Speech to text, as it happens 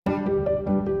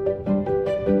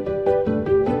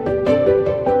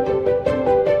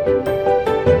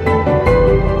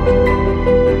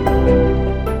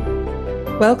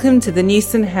Welcome to the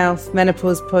Newson Health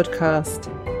Menopause Podcast.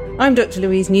 I'm Dr.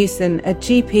 Louise Newson, a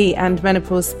GP and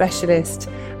menopause specialist,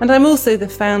 and I'm also the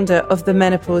founder of the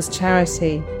Menopause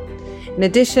Charity. In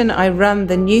addition, I run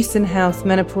the Newson Health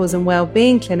Menopause and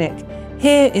Wellbeing Clinic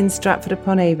here in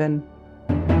Stratford-upon-Avon.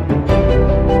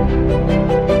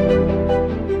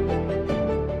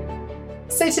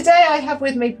 So today I have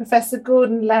with me Professor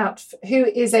Gordan Lauc, who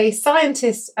is a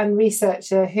scientist and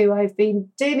researcher who I've been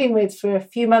dealing with for a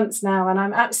few months now, and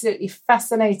I'm absolutely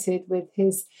fascinated with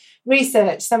his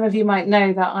research. Some of you might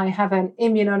know that I have an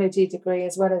immunology degree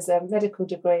as well as a medical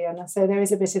degree, and so there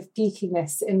is a bit of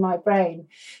geekiness in my brain.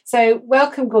 So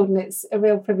welcome, Gordan. It's a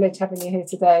real privilege having you here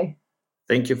today.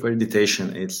 Thank you for the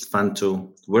invitation. It's fun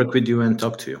to work with you and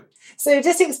talk to you. So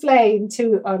just explain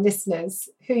to our listeners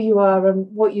who you are and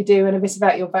what you do and a bit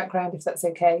about your background, if that's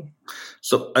okay.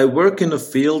 So I work in a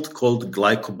field called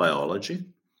glycobiology.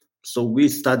 So we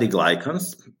study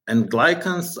glycans, and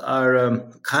glycans are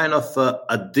kind of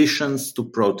additions to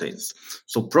proteins.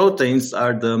 So proteins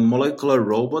are the molecular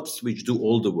robots which do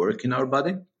all the work in our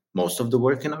body, most of the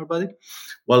work in our body,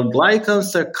 while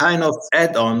glycans are kind of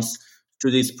add-ons to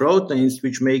these proteins,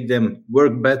 which make them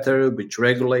work better, which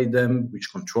regulate them,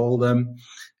 which control them.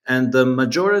 And the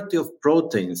majority of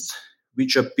proteins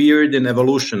which appeared in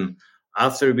evolution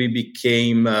after we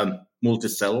became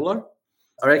multicellular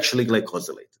are actually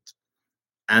glycosylated.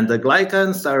 And the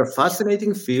glycans are a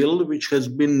fascinating field which has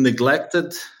been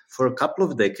neglected for a couple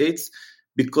of decades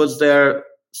because they are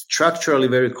structurally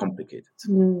very complicated.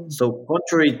 So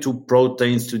contrary to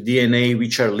proteins, to DNA,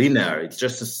 which are linear, it's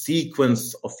just a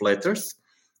sequence of letters.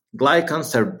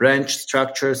 Glycans are branch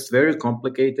structures, very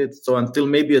complicated. So until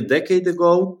maybe a decade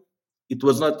ago, it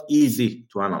was not easy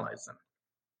to analyze them.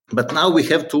 But now we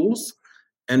have tools,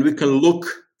 and we can look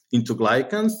into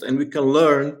glycans, and we can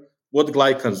learn what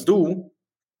glycans do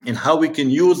and how we can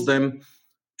use them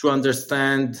to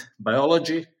understand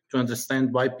biology, to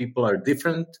understand why people are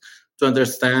different, to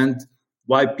understand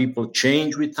why people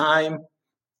change with time.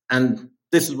 And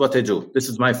this is what I do. This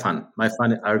is my fun. My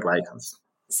fun are glycans.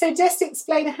 So just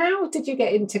explain, how did you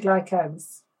get into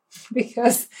glycans?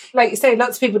 Because, like you say,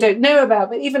 lots of people don't know about,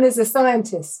 but even as a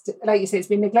scientist, like you say, it's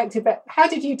been neglected. But how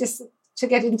did you just to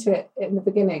get into it in the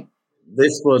beginning?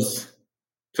 This was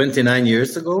 29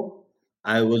 years ago.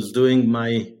 I was doing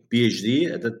my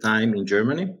PhD at the time in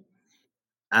Germany.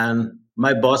 And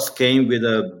my boss came with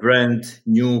a brand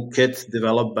new kit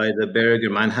developed by the Boehringer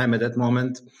Mannheim at that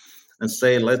moment and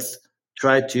say, let's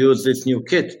try to use this new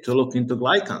kit to look into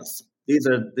glycans. These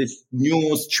are these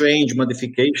new strange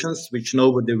modifications which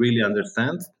nobody really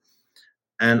understands.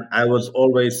 And I was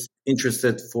always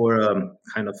interested for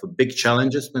kind of a big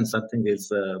challenges when something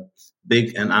is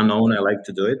big and unknown. I like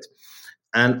to do it.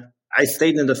 And I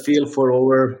stayed in the field for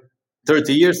over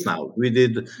 30 years now. We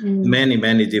did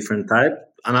many different type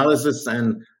analysis,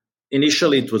 and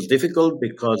initially it was difficult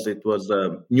because it was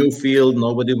a new field.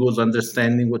 Nobody was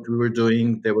understanding what we were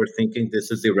doing. They were thinking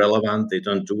this is irrelevant. They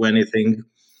don't do anything.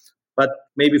 But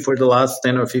maybe for the last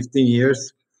 10 or 15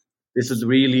 years, this is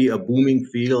really a booming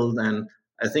field. And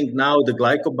I think now the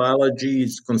glycobiology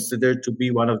is considered to be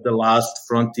one of the last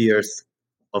frontiers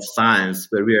of science,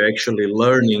 where we are actually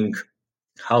learning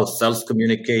how cells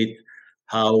communicate,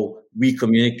 how we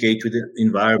communicate with the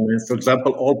environment. For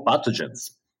example, all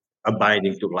pathogens are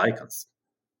binding to glycans.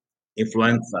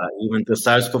 Influenza, even the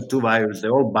SARS-CoV-2 virus, they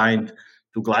all bind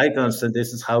to glycans, and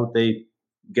this is how they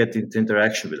get into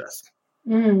interaction with us.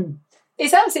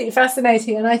 It's absolutely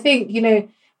fascinating. And I think,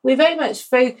 we very much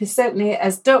focus, certainly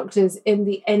as doctors, in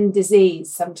the end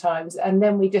disease sometimes, and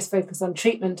then we just focus on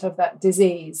treatment of that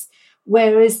disease.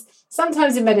 Whereas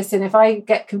sometimes in medicine, if I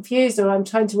get confused or I'm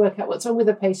trying to work out what's wrong with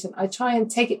a patient, I try and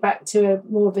take it back to a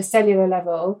more of a cellular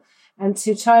level and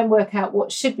to try and work out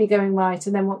what should be going right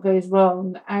and then what goes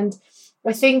wrong. And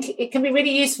I think it can be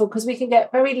really useful because we can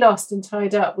get very lost and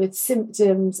tied up with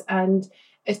symptoms and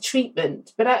a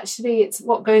treatment, but actually it's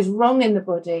what goes wrong in the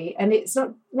body. And it's not,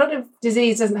 a lot of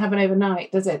disease doesn't happen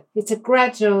overnight, does it? It's a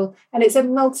gradual, and it's a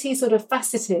multi sort of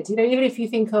faceted, even if you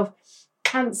think of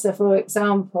cancer, for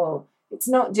example, it's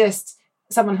not just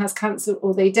someone has cancer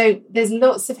or they don't. There's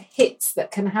lots of hits that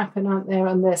can happen, aren't there,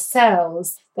 on their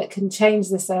cells that can change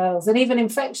the cells. And even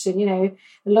infection, a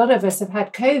lot of us have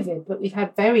had COVID, but we've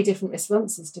had very different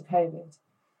responses to COVID.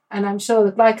 And I'm sure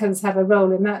the glycans have a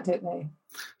role in that, don't they?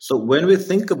 So when we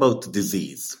think about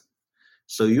disease,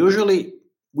 so usually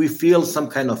we feel some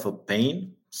kind of a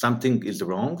pain, something is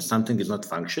wrong, something is not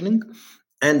functioning.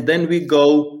 And then we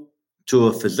go to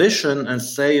a physician and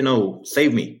say,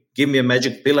 save me, give me a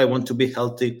magic pill. I want to be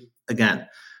healthy again.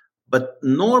 But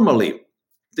normally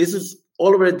this is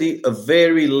already a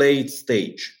very late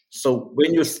stage. So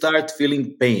when you start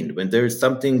feeling pain, when there is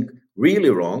something really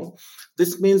wrong,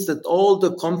 this means that all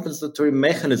the compensatory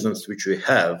mechanisms which we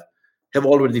have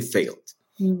already failed.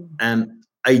 And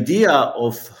idea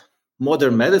of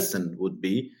modern medicine would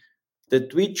be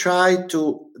that we try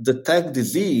to detect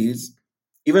disease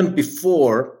even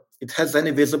before it has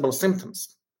any visible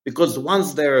symptoms. Because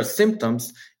once there are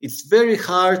symptoms, it's very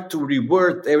hard to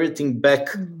revert everything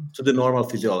back to the normal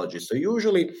physiology. So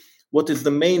usually what is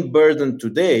the main burden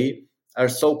today are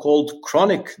so-called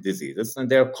chronic diseases. And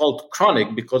they're called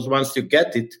chronic because once you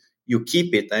get it, you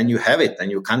keep it and you have it and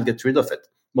you can't get rid of it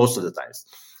most of the times.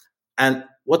 And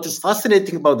what is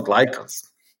fascinating about glycans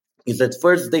is that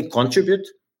first they contribute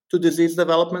to disease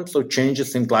development. So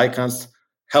changes in glycans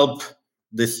help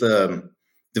this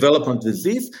development of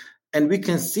disease. And we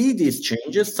can see these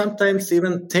changes sometimes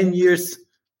even 10 years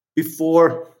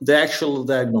before the actual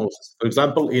diagnosis. For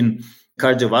example, in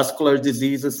cardiovascular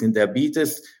diseases, in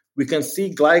diabetes, we can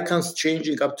see glycans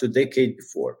changing up to a decade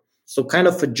before. So kind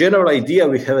of a general idea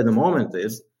we have at the moment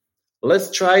is,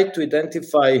 let's try to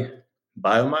identify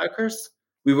biomarkers.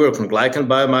 We work on glycan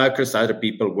biomarkers, other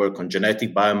people work on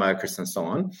genetic biomarkers and so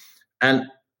on. And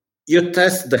you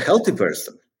test the healthy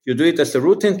person. You do it as a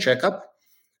routine checkup.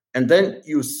 And then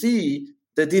you see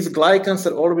that these glycans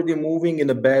are already moving in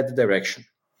a bad direction.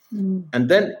 And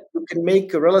then you can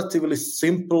make a relatively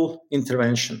simple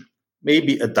intervention,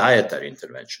 maybe a dietary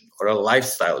intervention or a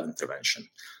lifestyle intervention,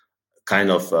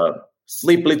 kind of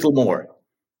sleep a little more.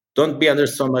 Don't be under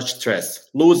so much stress.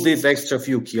 Lose these extra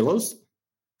few kilos.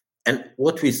 And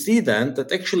what we see then,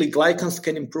 that actually glycans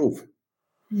can improve.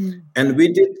 And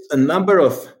we did a number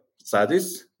of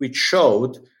studies which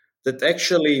showed that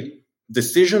actually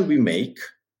decision we make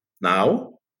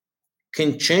now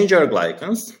can change our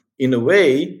glycans in a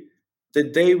way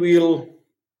that they will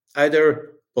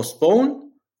either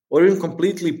postpone or even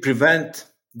completely prevent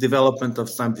development of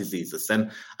some diseases.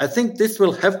 And I think this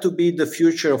will have to be the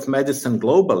future of medicine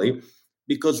globally,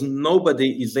 because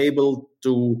nobody is able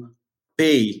to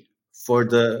pay for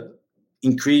the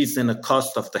increase in the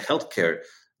cost of the healthcare.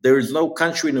 There is no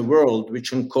country in the world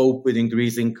which can cope with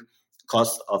increasing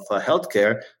cost of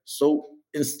healthcare. So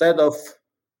instead of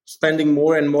spending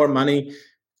more and more money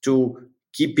to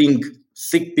keeping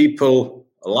sick people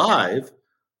alive,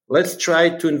 let's try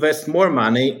to invest more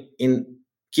money in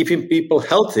keeping people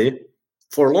healthy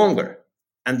for longer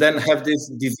and then have this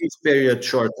disease period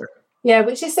shorter. Yeah,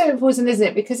 which is so important, isn't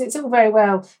it? Because it's all very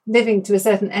well living to a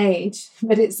certain age,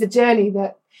 but it's the journey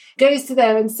that goes to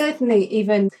there. And certainly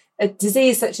even a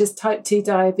disease such as type 2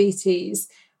 diabetes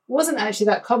wasn't actually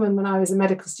that common when I was a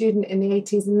medical student in the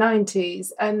 80s and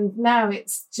 90s. And now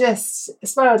it's just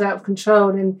spiraled out of control,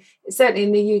 and certainly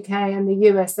in the UK and the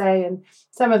USA. And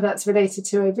some of that's related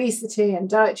to obesity and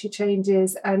dietary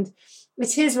changes. And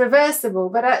it is reversible,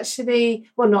 but actually,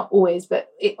 well, not always,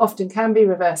 but it often can be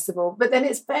reversible. But then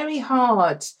it's very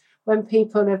hard when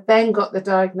people have then got the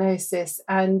diagnosis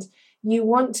and you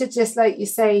want to just, like you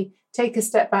say, take a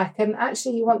step back, and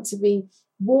actually you want to be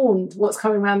warned what's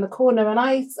coming around the corner. And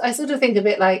I sort of think of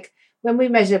it like when we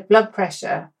measure blood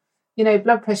pressure, you know,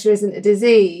 blood pressure isn't a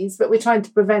disease, but we're trying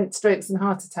to prevent strokes and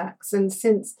heart attacks. And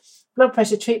since blood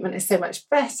pressure treatment is so much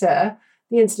better,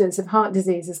 the incidence of heart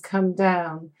disease has come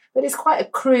down. But it's quite a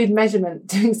crude measurement,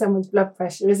 doing someone's blood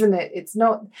pressure, isn't it? It's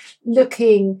not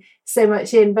looking so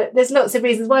much in, but there's lots of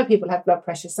reasons why people have blood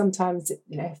pressure. Sometimes,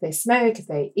 you know, if they smoke, if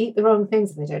they eat the wrong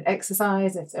things, if they don't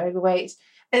exercise, if they're overweight.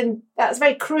 And that's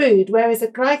very crude, whereas the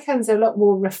glycans are a lot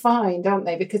more refined, aren't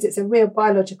they? Because it's a real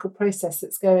biological process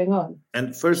that's going on.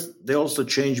 And first, they also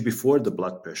change before the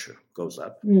blood pressure goes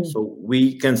up. So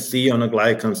we can see on the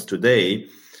glycans today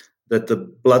that the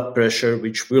blood pressure,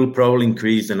 which will probably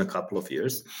increase in a couple of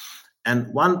years.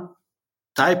 And one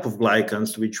type of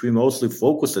glycans, which we mostly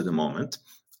focus at the moment,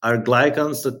 are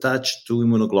glycans attached to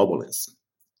immunoglobulins.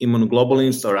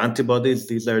 Immunoglobulins are antibodies.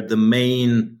 These are the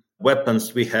main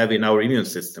weapons we have in our immune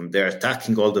system. They're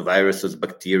attacking all the viruses,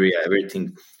 bacteria,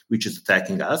 everything which is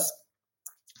attacking us.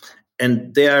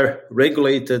 And they are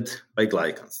regulated by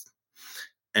glycans.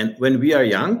 And when we are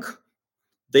young,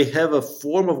 they have a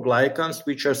form of glycans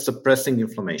which are suppressing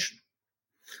inflammation.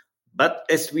 But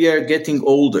as we are getting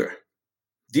older,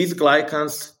 these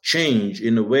glycans change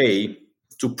in a way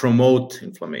to promote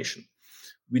inflammation.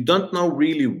 We don't know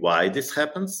really why this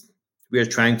happens. We are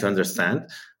trying to understand,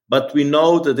 but we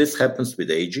know that this happens with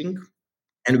aging.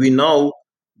 And we know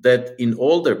that in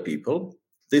older people,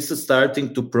 this is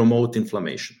starting to promote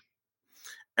inflammation.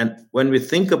 And when we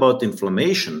think about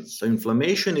inflammation, so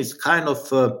inflammation is kind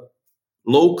of a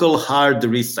local hard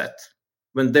reset.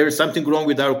 When there is something wrong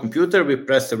with our computer, we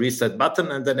press the reset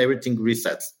button and then everything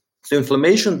resets. So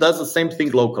inflammation does the same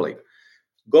thing locally,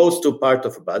 goes to a part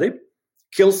of the body,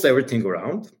 kills everything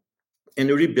around, and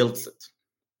rebuilds it.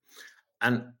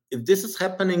 And if this is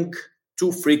happening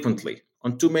too frequently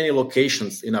on too many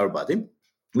locations in our body,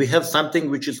 we have something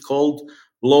which is called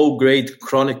low-grade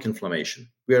chronic inflammation.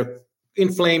 We are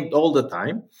inflamed all the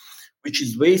time, which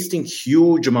is wasting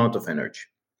huge amount of energy.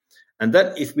 And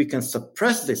then if we can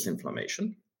suppress this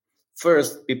inflammation,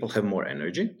 first, people have more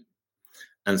energy.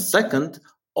 And second,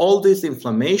 all this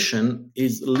inflammation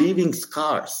is leaving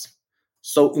scars.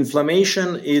 So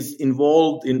inflammation is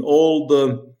involved in all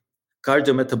the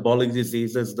cardiometabolic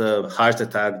diseases, the heart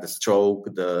attack, the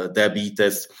stroke, the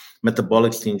diabetes,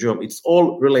 metabolic syndrome. It's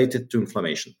all related to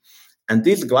inflammation. And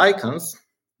these glycans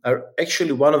are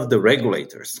actually one of the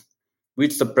regulators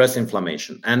which suppress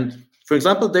inflammation. And for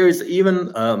example, there is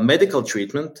even a medical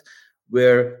treatment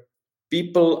where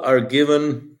people are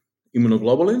given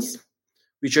immunoglobulins,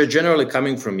 which are generally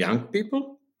coming from young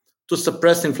people, to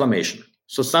suppress inflammation.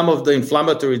 So some of the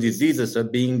inflammatory diseases are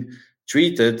being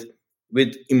treated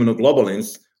with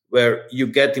immunoglobulins, where you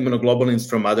get immunoglobulins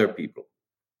from other people.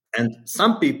 And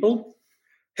some people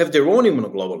have their own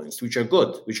immunoglobulins, which are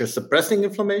good, which are suppressing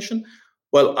inflammation,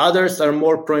 while others are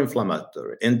more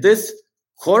pro-inflammatory. And this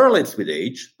correlates with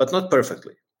age, but not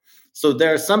perfectly. So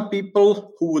there are some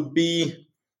people who would be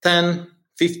 10,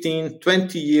 15,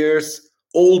 20 years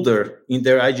older in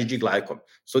their IgG glycan.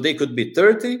 So they could be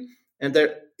 30, and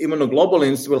their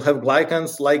immunoglobulins will have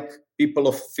glycans like people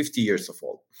of 50 years of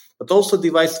old, but also the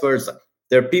vice versa.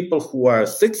 There are people who are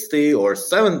 60 or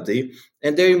 70,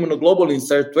 and their immunoglobulins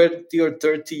are 20 or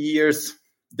 30 years.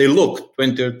 They look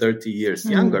 20 or 30 years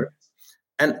younger.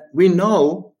 And we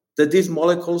know that these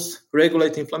molecules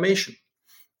regulate inflammation.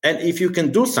 And if you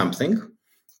can do something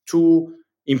to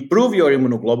improve your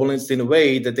immunoglobulins in a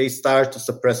way that they start to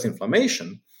suppress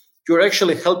inflammation, you're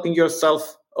actually helping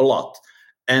yourself a lot.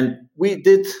 And we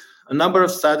did a number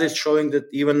of studies showing that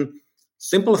even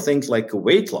simple things like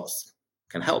weight loss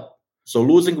can help. So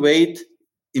losing weight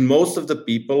in most of the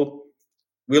people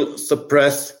will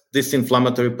suppress this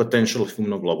inflammatory potential of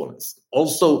immunoglobulins.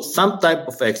 Also, some type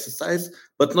of exercise,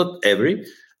 but not every.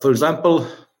 For example,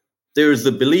 there is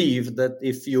a belief that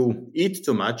if you eat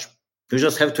too much, you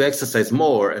just have to exercise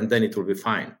more and then it will be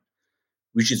fine,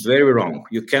 which is very wrong.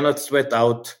 You cannot sweat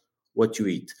out what you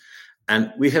eat.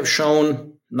 And we have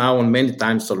shown now on many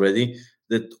times already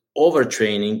that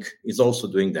overtraining is also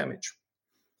doing damage.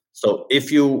 So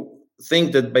if you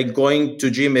think that by going to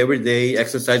gym every day,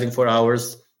 exercising for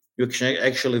hours, you can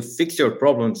actually fix your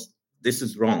problems, this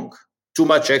is wrong. Too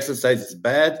much exercise is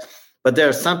bad, but there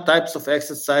are some types of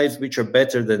exercise which are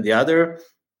better than the other.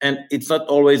 And it's not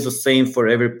always the same for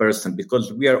every person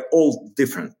because we are all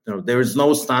different. There is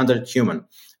no standard human,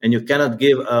 and you cannot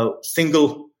give a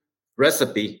single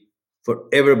recipe for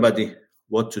everybody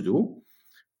what to do.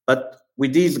 But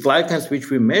with these glycans which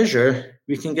we measure,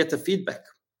 we can get the feedback.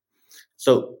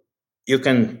 So you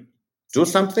can do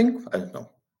something, I don't know,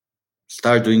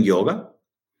 start doing yoga.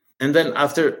 And then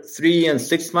after 3 and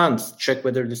 6 months, check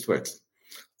whether this works.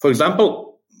 For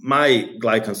example, my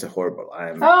glycans are horrible.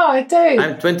 I do.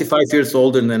 I'm 25 years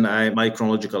older than my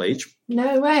chronological age.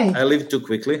 No way. I lived too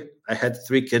quickly. I had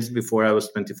 3 kids before I was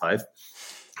 25.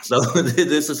 So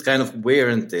this is kind of wear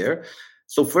and tear.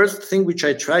 So first thing which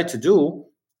I tried to do,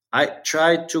 I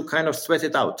tried to kind of sweat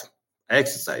it out. I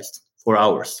exercised for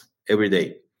hours every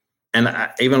day. And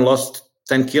I even lost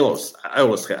 10 kilos. I'm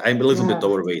a little bit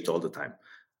overweight all the time.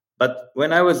 But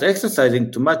when I was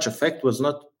exercising, too much effect was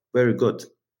not very good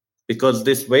because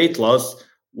this weight loss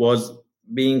was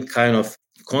being kind of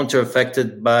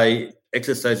counter-affected by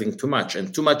exercising too much.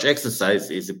 And too much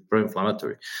exercise is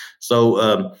pro-inflammatory.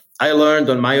 So I learned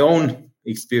on my own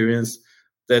experience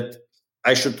that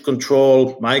I should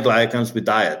control my glycans with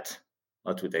diet,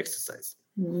 not with exercise.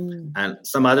 And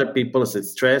some other people said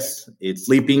stress, it's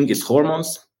sleeping, it's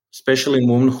hormones, especially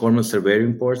women. Hormones are very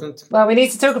important. Well, we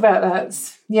need to talk about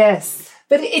that. Yes.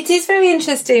 But it is very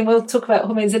interesting. We'll talk about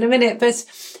hormones in a minute. But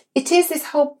it is this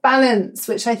whole balance,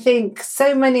 which I think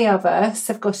so many of us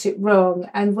have got it wrong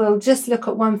and will just look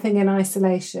at one thing in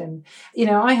isolation.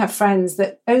 I have friends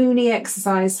that only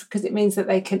exercise because it means that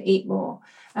they can eat more.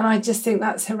 And I just think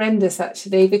that's horrendous,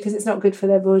 actually, because it's not good for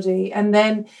their body. And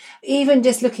then even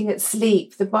just looking at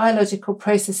sleep, the biological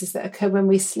processes that occur when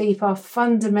we sleep are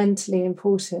fundamentally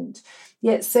important.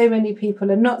 Yet so many people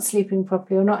are not sleeping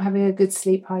properly or not having a good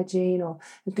sleep hygiene or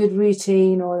a good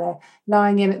routine, or they're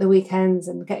lying in at the weekends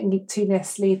and getting too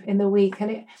less sleep in the week.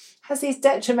 And it has these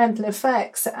detrimental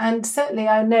effects. And certainly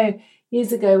I know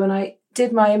years ago when I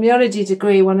did my immunology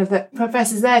degree, one of the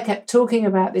professors there kept talking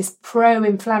about this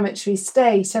pro-inflammatory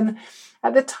state. And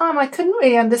at the time I couldn't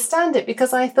really understand it,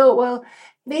 because I thought, well,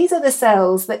 these are the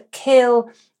cells that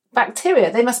kill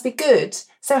bacteria. They must be good.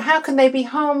 So how can they be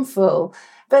harmful?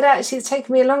 But actually, it's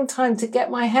taken me a long time to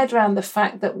get my head around the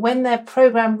fact that when they're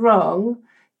programmed wrong,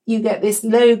 you get this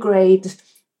low grade,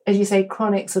 as you say,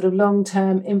 chronic sort of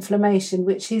long-term inflammation,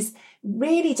 which is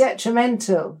really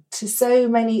detrimental to so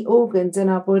many organs in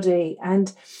our body.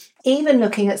 And even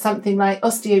looking at something like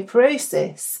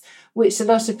osteoporosis, which a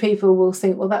lot of people will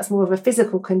think, well, that's more of a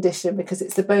physical condition because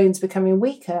it's the bones becoming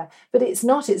weaker. But it's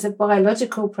not. It's a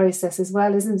biological process as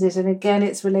well, isn't it? And again,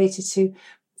 it's related to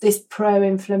this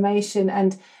pro-inflammation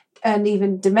and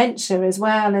even dementia as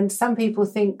well. And some people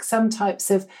think some types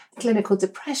of clinical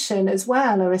depression as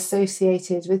well are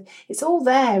associated with, it's all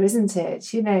there, isn't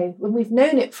it? You know, when we've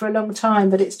known it for a long time,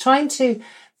 but it's trying to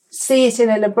see it in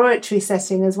a laboratory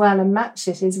setting as well and match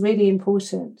it is really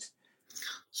important.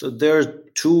 So there are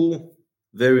two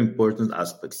very important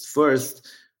aspects. First,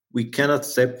 we cannot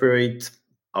separate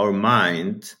our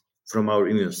mind from our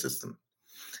immune system,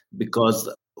 because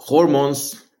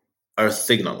hormones are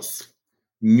signals.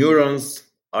 Neurons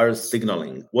are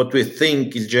signaling. What we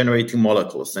think is generating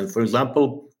molecules. And for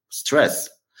example, stress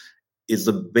is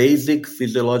a basic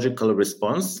physiological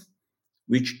response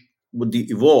which would be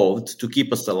evolved to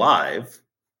keep us alive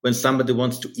when somebody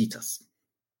wants to eat us.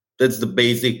 That's the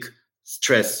basic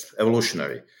stress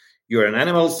evolutionary. You're an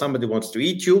animal, somebody wants to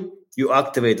eat you, you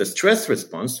activate a stress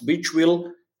response which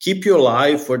will keep you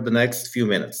alive for the next few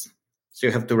minutes. So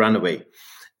you have to run away.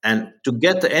 And to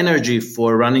get the energy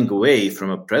for running away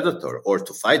from a predator or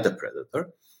to fight the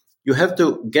predator, you have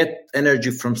to get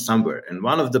energy from somewhere. And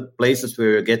one of the places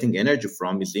where you're getting energy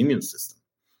from is the immune system.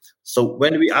 So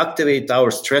when we activate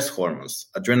our stress hormones,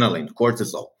 adrenaline,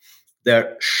 cortisol,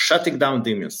 they're shutting down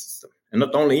the immune system. And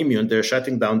not only immune, they're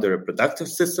shutting down the reproductive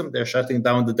system, they're shutting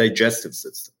down the digestive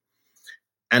system.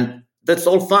 And that's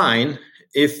all fine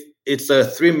if it's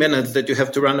 3 minutes that you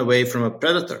have to run away from a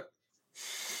predator.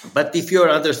 But if you're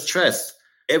under stress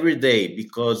every day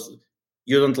because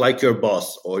you don't like your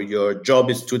boss or your job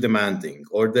is too demanding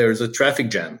or there's a traffic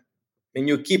jam, and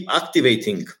you keep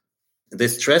activating the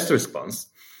stress response,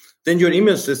 then your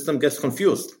immune system gets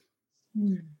confused.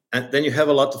 And then you have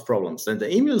a lot of problems. And the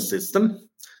immune system,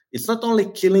 it's not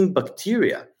only killing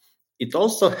bacteria, it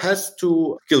also has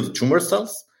to kill the tumor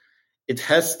cells. It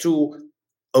has to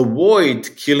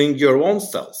avoid killing your own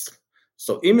cells.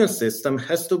 So immune system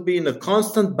has to be in a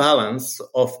constant balance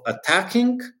of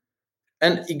attacking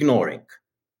and ignoring.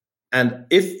 And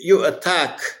if you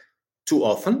attack too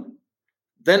often,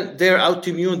 then they're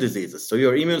autoimmune diseases. So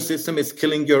your immune system is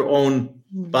killing your own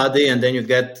body, and then you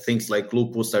get things like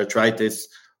lupus, arthritis,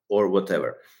 or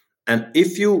whatever. And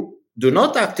if you do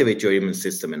not activate your immune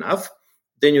system enough,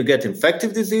 then you get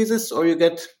infective diseases or you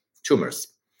get tumors.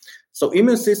 So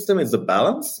immune system is a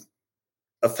balance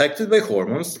affected by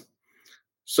hormones.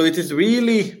 So it is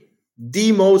really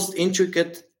the most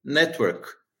intricate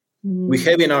network we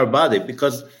have in our body,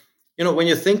 because, you know, when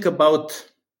you think about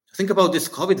this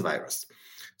COVID virus.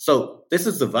 So this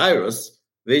is the virus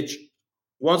which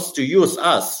wants to use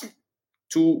us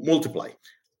to multiply,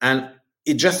 and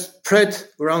it just spread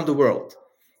around the world.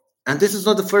 And this is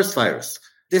not the first virus.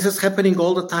 This is happening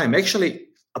all the time. Actually,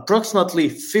 approximately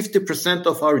 50%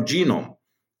 of our genome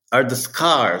are the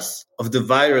scars of the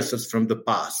viruses from the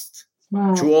past.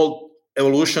 Wow. Through all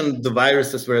evolution, the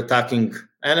viruses were attacking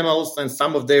animals, and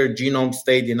some of their genome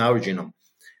stayed in our genome.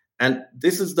 And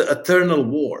this is the eternal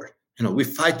war. You know, we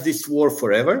fight this war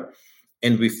forever,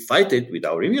 and we fight it with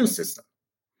our immune system.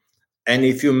 And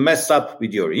if you mess up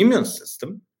with your immune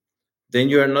system, then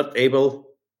you are not able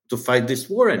to fight this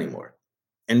war anymore.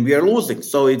 And we are losing.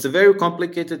 So it's a very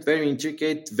complicated, very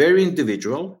intricate, very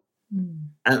individual.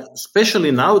 And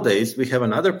especially nowadays, we have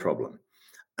another problem.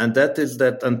 And that is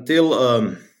that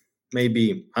until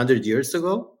maybe 100 years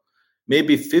ago,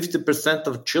 maybe 50%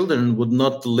 of children would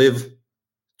not live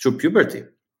through puberty.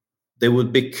 They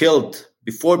would be killed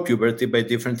before puberty by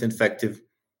different infective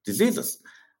diseases.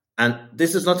 And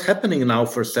this is not happening now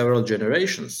for several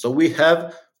generations. So we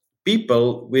have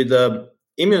people with an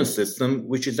immune system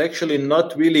which is actually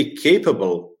not really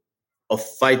capable of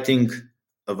fighting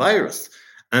a virus.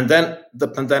 And then the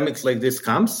pandemics like this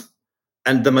comes,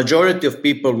 and the majority of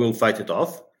people will fight it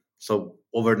off. So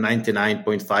over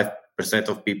 99.5%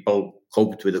 of people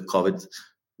coped with the COVID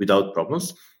without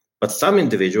problems. But some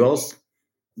individuals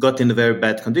got in a very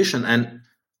bad condition. And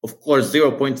of course,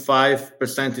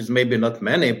 0.5% is maybe not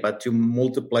many, but you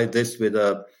multiply this with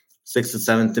 60,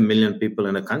 70 million people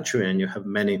in a country, and you have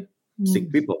many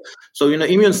sick people. So, you know,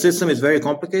 immune system is very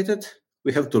complicated.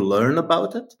 We have to learn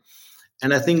about it.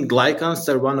 And I think glycans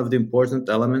are one of the important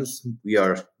elements we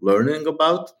are learning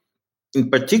about, in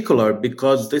particular,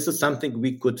 because this is something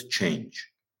we could change.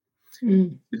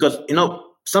 Because,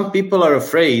 some people are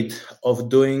afraid of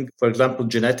doing, for example,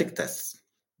 genetic tests.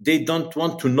 They don't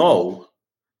want to know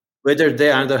whether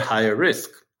they are under higher risk.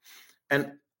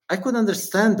 And I could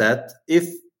understand that if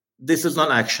this is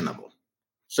not actionable.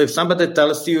 So if somebody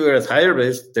tells you you're at higher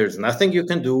risk, there's nothing you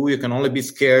can do. You can only be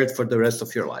scared for the rest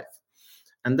of your life.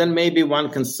 And then maybe one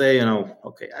can say,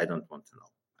 okay, I don't want to know.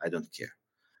 I don't care.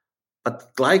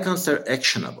 But glycans are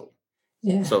actionable.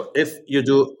 Yeah. So if you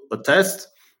do a test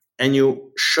and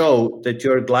you show that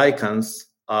your glycans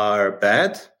are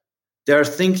bad, there are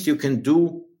things you can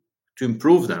do to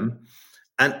improve them.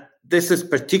 And this is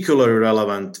particularly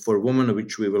relevant for women,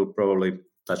 which we will probably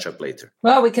touch up later.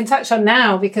 Well, we can touch on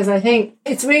now because I think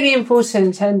it's really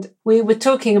important. And we were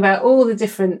talking about all the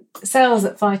different cells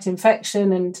that fight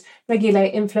infection and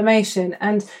regulate inflammation.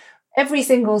 And every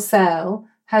single cell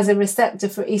has a receptor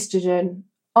for estrogen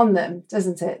on them,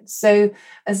 doesn't it? So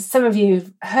as some of you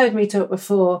have heard me talk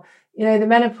before, the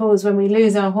menopause, when we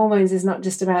lose our hormones, is not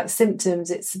just about symptoms.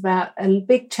 It's about a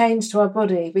big change to our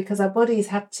body because our bodies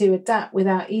have to adapt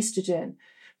without estrogen.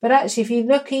 But actually, if you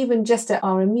look even just at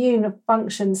our immune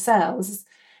function cells,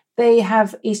 they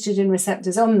have estrogen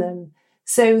receptors on them.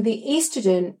 So the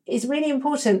estrogen is really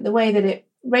important, the way that it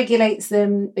regulates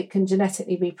them. It can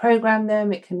genetically reprogram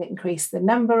them. It can increase the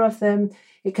number of them.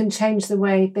 It can change the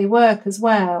way they work as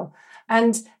well.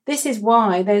 And this is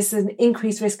why there's an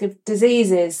increased risk of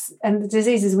diseases, and the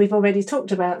diseases we've already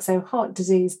talked about. So heart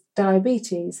disease,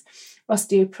 diabetes,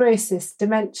 osteoporosis,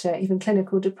 dementia, even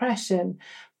clinical depression.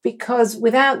 Because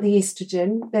without the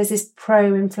estrogen, there's this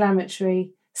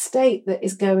pro-inflammatory state that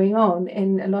is going on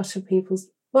in a lot of people's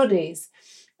bodies.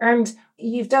 And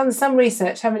you've done some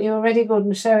research, haven't you already,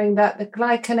 Gordan, showing that the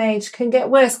glycan age can get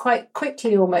worse quite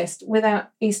quickly almost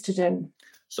without estrogen.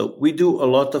 So we do a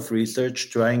lot of research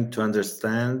trying to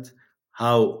understand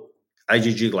how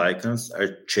IgG glycans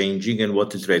are changing and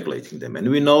what is regulating them. And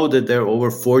we know that there are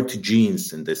over 40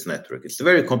 genes in this network. It's a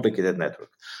very complicated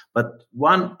network. But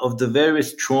one of the very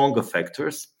strong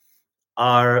effectors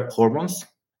are hormones,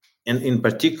 and in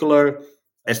particular,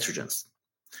 estrogens.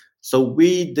 So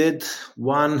we did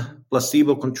one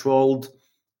placebo-controlled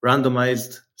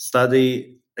randomized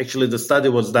study. Actually, the study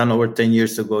was done over 10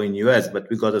 years ago in the US, but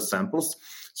we got the samples.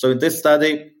 So in this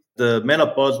study, the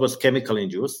menopause was chemical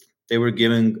induced. They were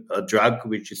given a drug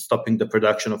which is stopping the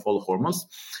production of all hormones.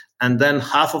 And then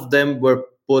half of them were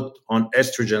put on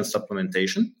estrogen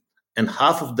supplementation, and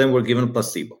half of them were given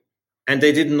placebo. And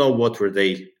they didn't know what were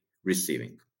they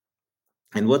receiving.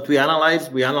 And what we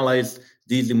analyzed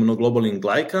these immunoglobulin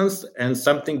glycans and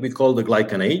something we call the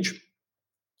glycan age,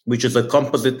 which is a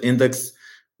composite index,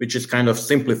 which is kind of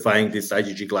simplifying this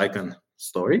IgG glycan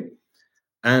story.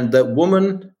 And the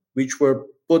women which were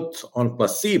put on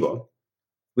placebo,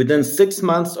 within 6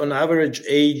 months on average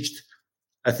aged,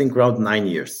 I think around 9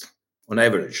 years on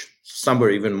average. Some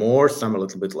were even more, some a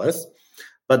little bit less.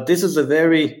 But this is a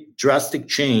very drastic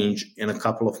change in a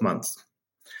couple of months.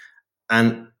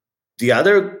 And the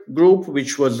other group,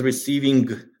 which was receiving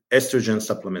estrogen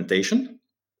supplementation,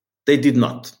 they did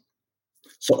not.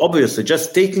 So obviously,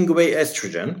 just taking away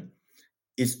estrogen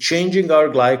is changing our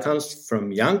glycans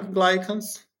from young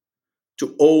glycans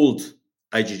to old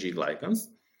IgG glycans,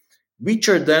 which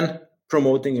are then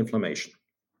promoting inflammation.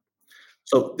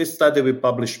 So this study we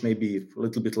published maybe a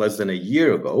little bit less than a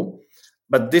year ago,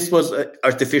 but this was an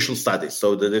artificial study,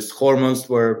 so that these hormones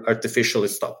were artificially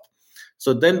stopped.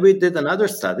 So then we did another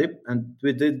study, and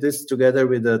we did this together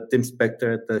with Tim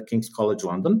Spector at the King's College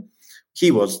London. He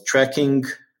was tracking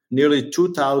nearly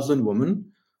 2,000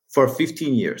 women for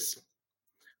 15 years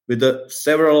with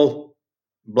several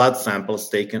blood samples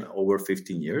taken over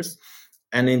 15 years.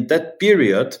 And in that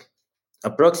period,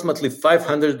 approximately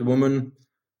 500 women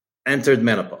entered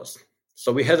menopause.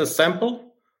 So we had a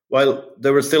sample while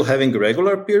they were still having a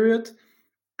regular period,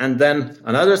 and then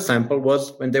another sample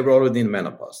was when they were already in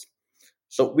menopause.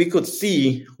 So we could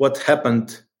see what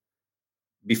happened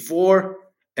before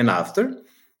and after.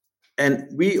 And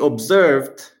we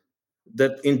observed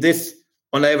that in this,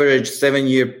 on average,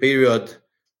 7-year period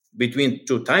between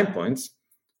 2 time points,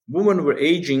 women were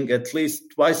aging at least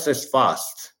twice as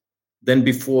fast than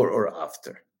before or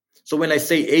after. So when I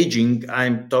say aging,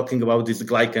 I'm talking about this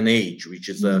glycan age, which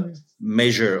is a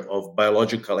measure of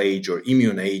biological age or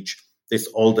immune age, this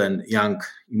old and young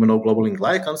immunoglobulin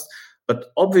glycans.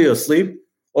 But obviously,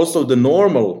 also the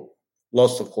normal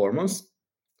loss of hormones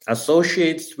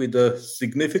associates with a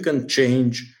significant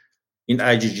change in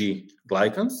IgG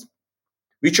glycans,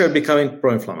 which are becoming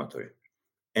pro-inflammatory.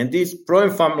 And these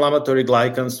pro-inflammatory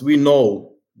glycans, we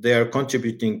know they are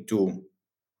contributing to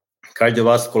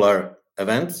cardiovascular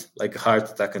events like heart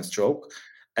attack and stroke.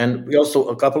 And we also,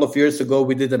 a couple of years ago,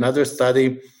 we did another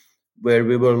study where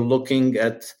we were looking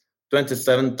at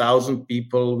 27,000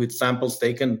 people with samples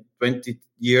taken 20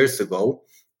 years ago.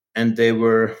 And they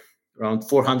were around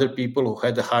 400 people who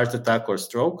had a heart attack or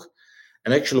stroke.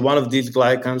 And actually, one of these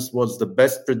glycans was the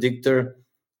best predictor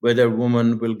whether a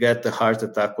woman will get a heart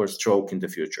attack or stroke in the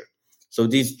future. So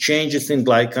these changes in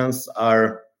glycans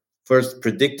are first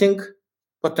predicting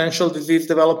potential disease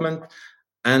development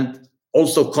and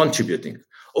also contributing.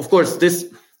 Of course,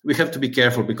 this we have to be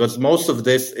careful because most of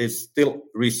this is still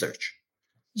research.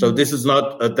 So this is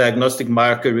not a diagnostic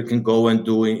marker we can go and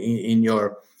do in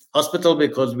your hospital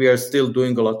because we are still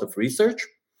doing a lot of research.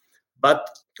 But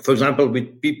for example,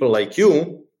 with people like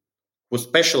you who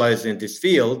specialize in this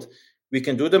field, we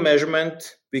can do the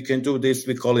measurement. We can do this,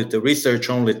 we call it a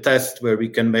research-only test where we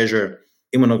can measure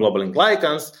immunoglobulin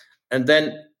glycans. And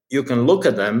then you can look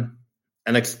at them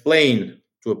and explain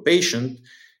to a patient,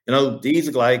 these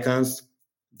glycans,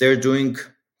 they're doing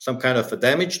some kind of a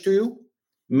damage to you.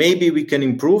 Maybe we can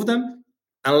improve them,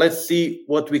 and let's see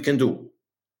what we can do.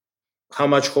 How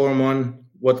much hormone,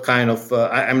 what kind of,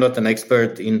 I'm not an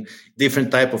expert in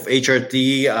different type of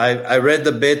HRT. I read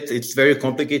a bit, it's very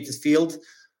complicated field.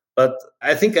 But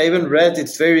I think I even read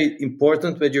it's very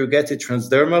important whether you get it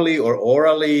transdermally or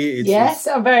orally. Yes,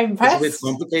 I'm very impressed. It's a bit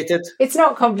complicated. It's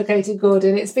not complicated,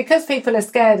 Gordan. It's because people are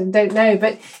scared and don't know.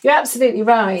 But you're absolutely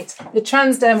right. The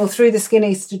transdermal through the skin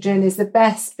estrogen is the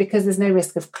best because there's no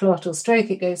risk of clot or stroke.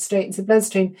 It goes straight into the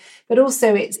bloodstream. But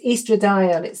also it's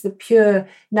estradiol. It's the pure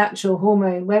natural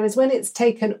hormone. Whereas when it's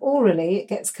taken orally, it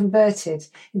gets converted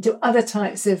into other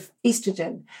types of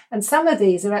estrogen. And some of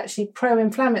these are actually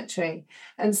pro-inflammatory.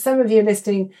 And some of you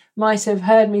listening might have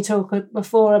heard me talk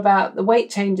before about the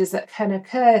weight changes that can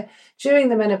occur during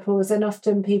the menopause. And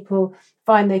often people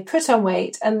find they put on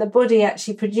weight and the body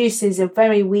actually produces a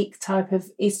very weak type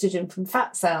of estrogen from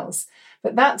fat cells.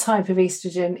 But that type of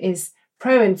estrogen is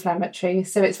pro-inflammatory.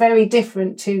 So it's very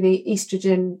different to the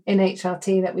estrogen in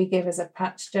HRT that we give as a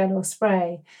patch, gel or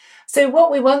spray. So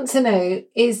what we want to know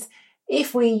is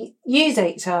if we use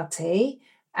HRT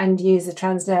and use a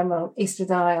transdermal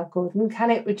estradiol, Gordan,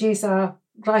 can it reduce our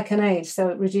glycan age, so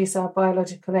it reduce our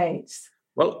biological age?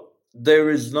 Well, there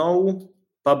is no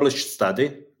published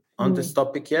study on this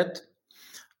topic yet.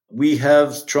 We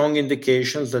have strong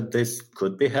indications that this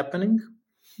could be happening,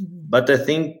 but I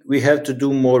think we have to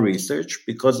do more research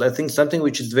because I think something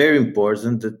which is very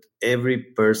important that every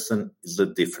person is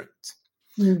different.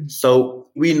 So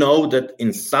we know that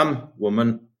in some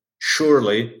women,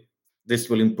 surely this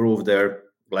will improve their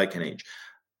glycan age.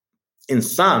 In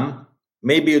some,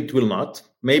 maybe it will not.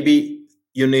 Maybe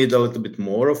you need a little bit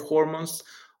more of hormones,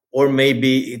 or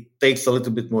maybe it takes a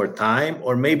little bit more time,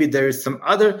 or maybe there is some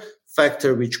other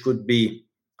factor which could be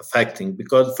affecting.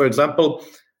 Because, for example,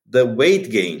 the weight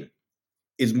gain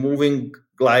is moving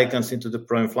glycans into the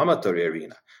pro-inflammatory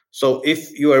arena. So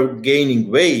if you are gaining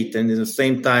weight and at the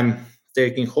same time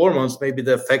taking hormones, maybe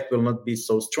the effect will not be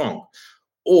so strong.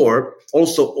 Or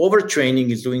also overtraining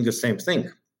is doing the same thing.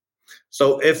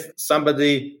 So if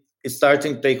somebody is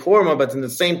starting to take hormone, but in the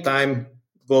same time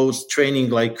goes training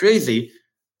like crazy,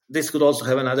 this could also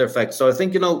have another effect. So I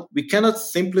think, we cannot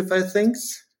simplify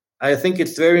things. I think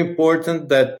it's very important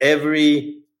that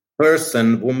every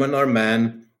person, woman or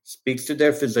man, speaks to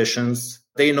their physicians.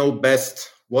 They know best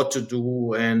what to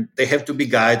do and they have to be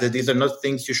guided. These are not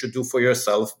things you should do for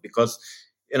yourself because,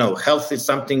 health is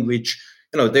something which,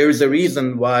 there is a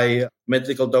reason why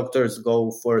medical doctors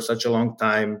go for such a long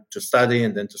time to study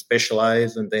and then to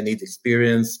specialize and they need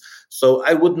experience. So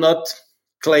I would not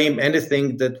claim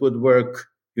anything that would work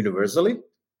universally,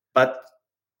 but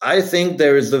I think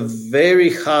there is a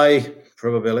very high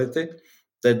probability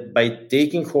that by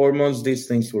taking hormones, these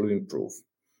things will improve.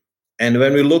 And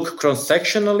when we look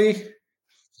cross-sectionally,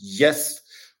 yes,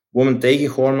 women taking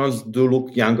hormones do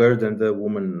look younger than the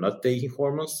woman not taking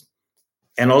hormones.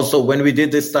 And also when we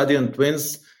did this study on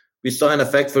twins, we saw an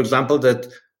effect, for example, that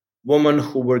women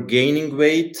who were gaining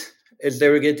weight as they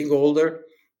were getting older,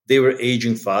 they were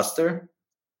aging faster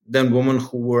than women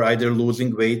who were either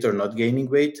losing weight or not gaining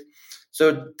weight.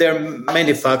 So there are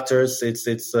many factors.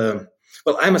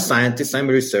 Well, I'm a scientist, I'm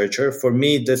a researcher. For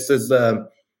me, this is,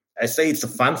 I say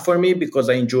it's fun for me because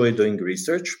I enjoy doing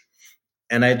research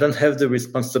and I don't have the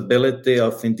responsibility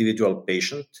of individual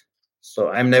patient. So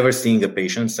I'm never seeing the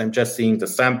patients. I'm just seeing the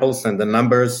samples and the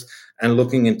numbers and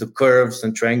looking into curves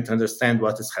and trying to understand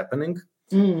what is happening.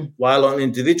 While on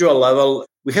individual level,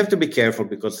 we have to be careful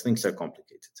because things are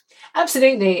complicated.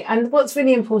 Absolutely. And what's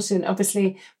really important,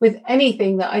 obviously, with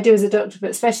anything that I do as a doctor, but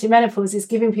especially menopause, is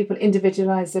giving people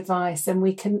individualised advice. And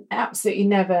we can absolutely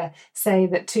never say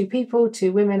that two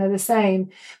women are the same.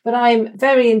 But I'm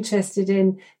very interested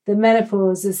in the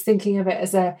menopause as thinking of it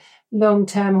as a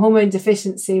long-term hormone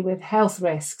deficiency with health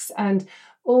risks, and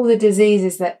all the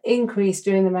diseases that increase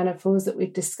during the menopause that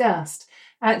we've discussed.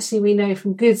 Actually, we know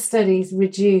from good studies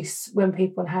reduce when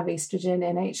people have estrogen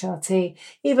in HRT.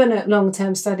 Even at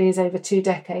long-term studies over 2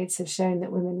 decades have shown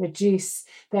that women reduce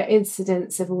their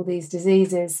incidence of all these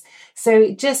diseases.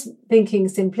 So just thinking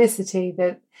simplicity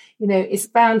that, it's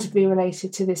bound to be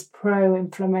related to this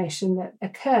pro-inflammation that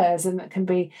occurs and that can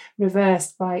be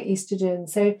reversed by estrogen.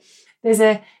 So there's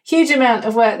a huge amount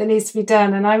of work that needs to be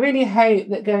done. And I really hope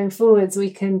that going forwards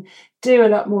we can do a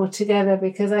lot more together,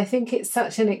 because I think it's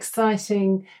such an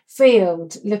exciting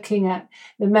field, looking at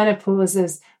the menopause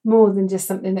as more than just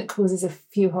something that causes a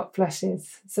few hot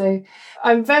flushes. So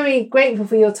I'm very grateful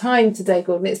for your time today,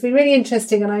 Gordan. It's been really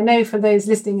interesting. And I know for those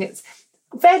listening, it's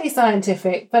fairly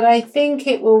scientific, but I think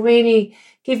it will really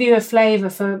give you a flavour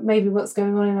for maybe what's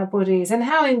going on in our bodies and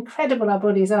how incredible our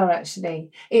bodies are,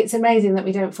 actually. It's amazing that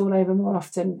we don't fall over more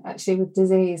often, actually, with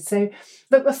disease.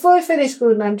 But before I finish,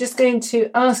 Gordan, I'm just going to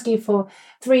ask you for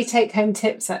 3 take-home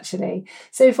tips, actually.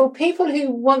 So for people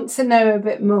who want to know a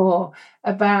bit more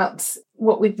about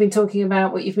what we've been talking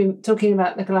about, what you've been talking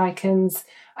about, the glycans,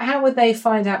 how would they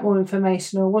find out more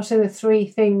information, or what are the 3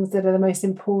 things that are the most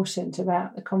important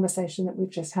about the conversation that we've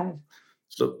just had?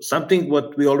 So something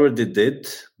what we already did,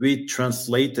 we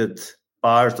translated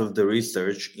part of the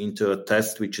research into a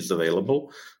test which is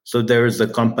available. So there is a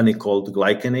company called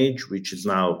GlycanAge, which is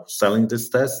now selling this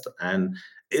test. And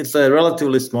it's a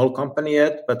relatively small company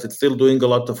yet, but it's still doing a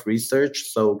lot of research.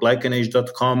 So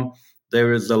glycanage.com,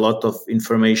 there is a lot of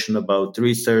information about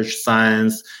research,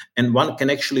 science, and one can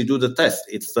actually do the test.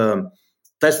 It's a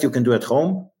test you can do at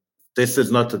home. This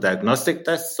is not a diagnostic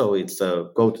test, so it's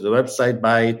go to the website,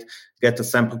 buy it, get a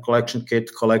sample collection kit,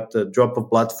 collect a drop of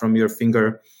blood from your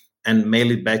finger, and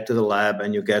mail it back to the lab,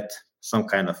 and you get some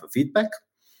kind of a feedback.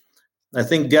 I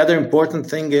think the other important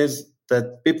thing is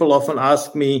that people often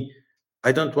ask me,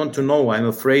 I don't want to know, I'm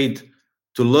afraid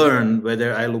to learn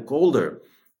whether I look older.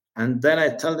 And then I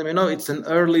tell them, it's an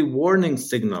early warning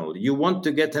signal. You want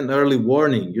to get an early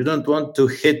warning. You don't want to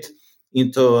hit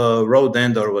into a road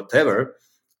end or whatever.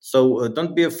 So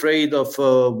don't be afraid of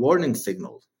a warning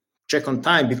signal. Check on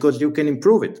time, because you can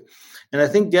improve it. And I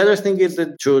think the other thing is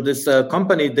that through this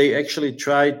company, they actually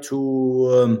try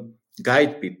to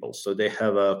guide people. So they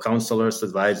have counselors,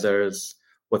 advisors,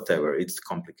 whatever. It's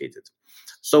complicated.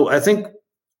 So I think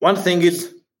one thing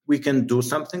is we can do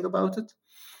something about it.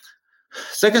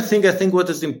 Second thing, I think what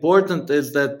is important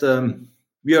is that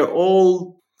we are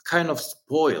all kind of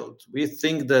spoiled. We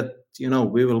think that,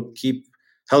 we will keep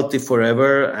healthy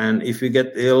forever. And if we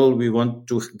get ill, we want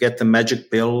to get a magic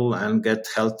pill and get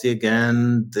healthy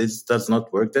again. This does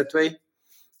not work that way.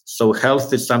 So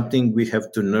health is something we have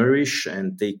to nourish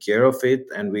and take care of it.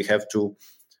 And we have to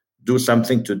do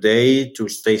something today to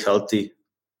stay healthy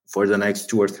for the next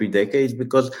 2 or 3 decades,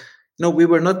 because we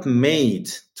were not made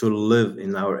to live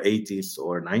in our 80s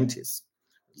or 90s.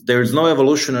 There is no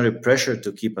evolutionary pressure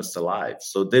to keep us alive.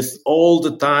 So this all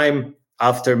the time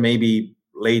after maybe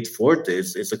late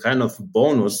 40s is a kind of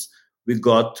bonus we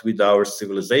got with our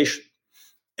civilization.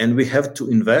 And we have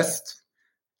to invest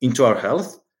into our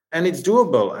health, and it's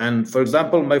doable. And for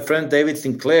example, my friend David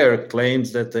Sinclair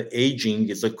claims that the aging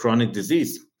is a chronic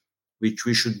disease, which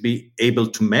we should be able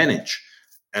to manage.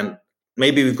 And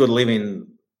maybe we could live in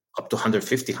up to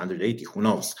 150, 180, who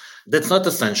knows? That's not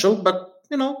essential, but,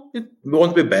 it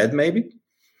won't be bad maybe.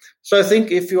 So I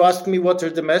think if you ask me what are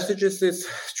the messages, is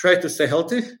try to stay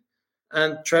healthy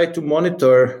and try to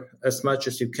monitor as much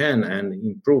as you can and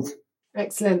improve.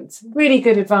 Excellent. Really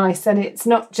good advice. And it's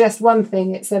not just one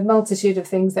thing, it's a multitude of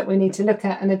things that we need to look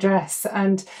at and address,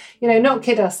 and, not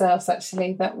kid ourselves,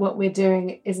 actually, that what we're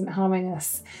doing isn't harming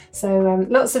us. So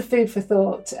lots of food for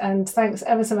thought. And thanks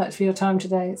ever so much for your time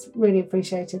today. It's really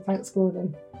appreciated. Thanks,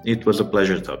 Gordan. It was a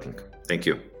pleasure talking. Thank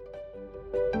you.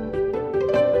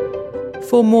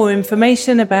 For more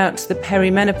information about the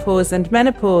perimenopause and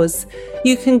menopause,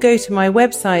 you can go to my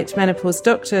website,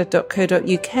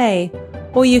 menopausedoctor.co.uk,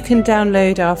 or you can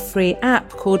download our free app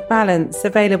called Balance,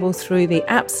 available through the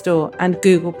App Store and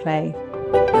Google Play.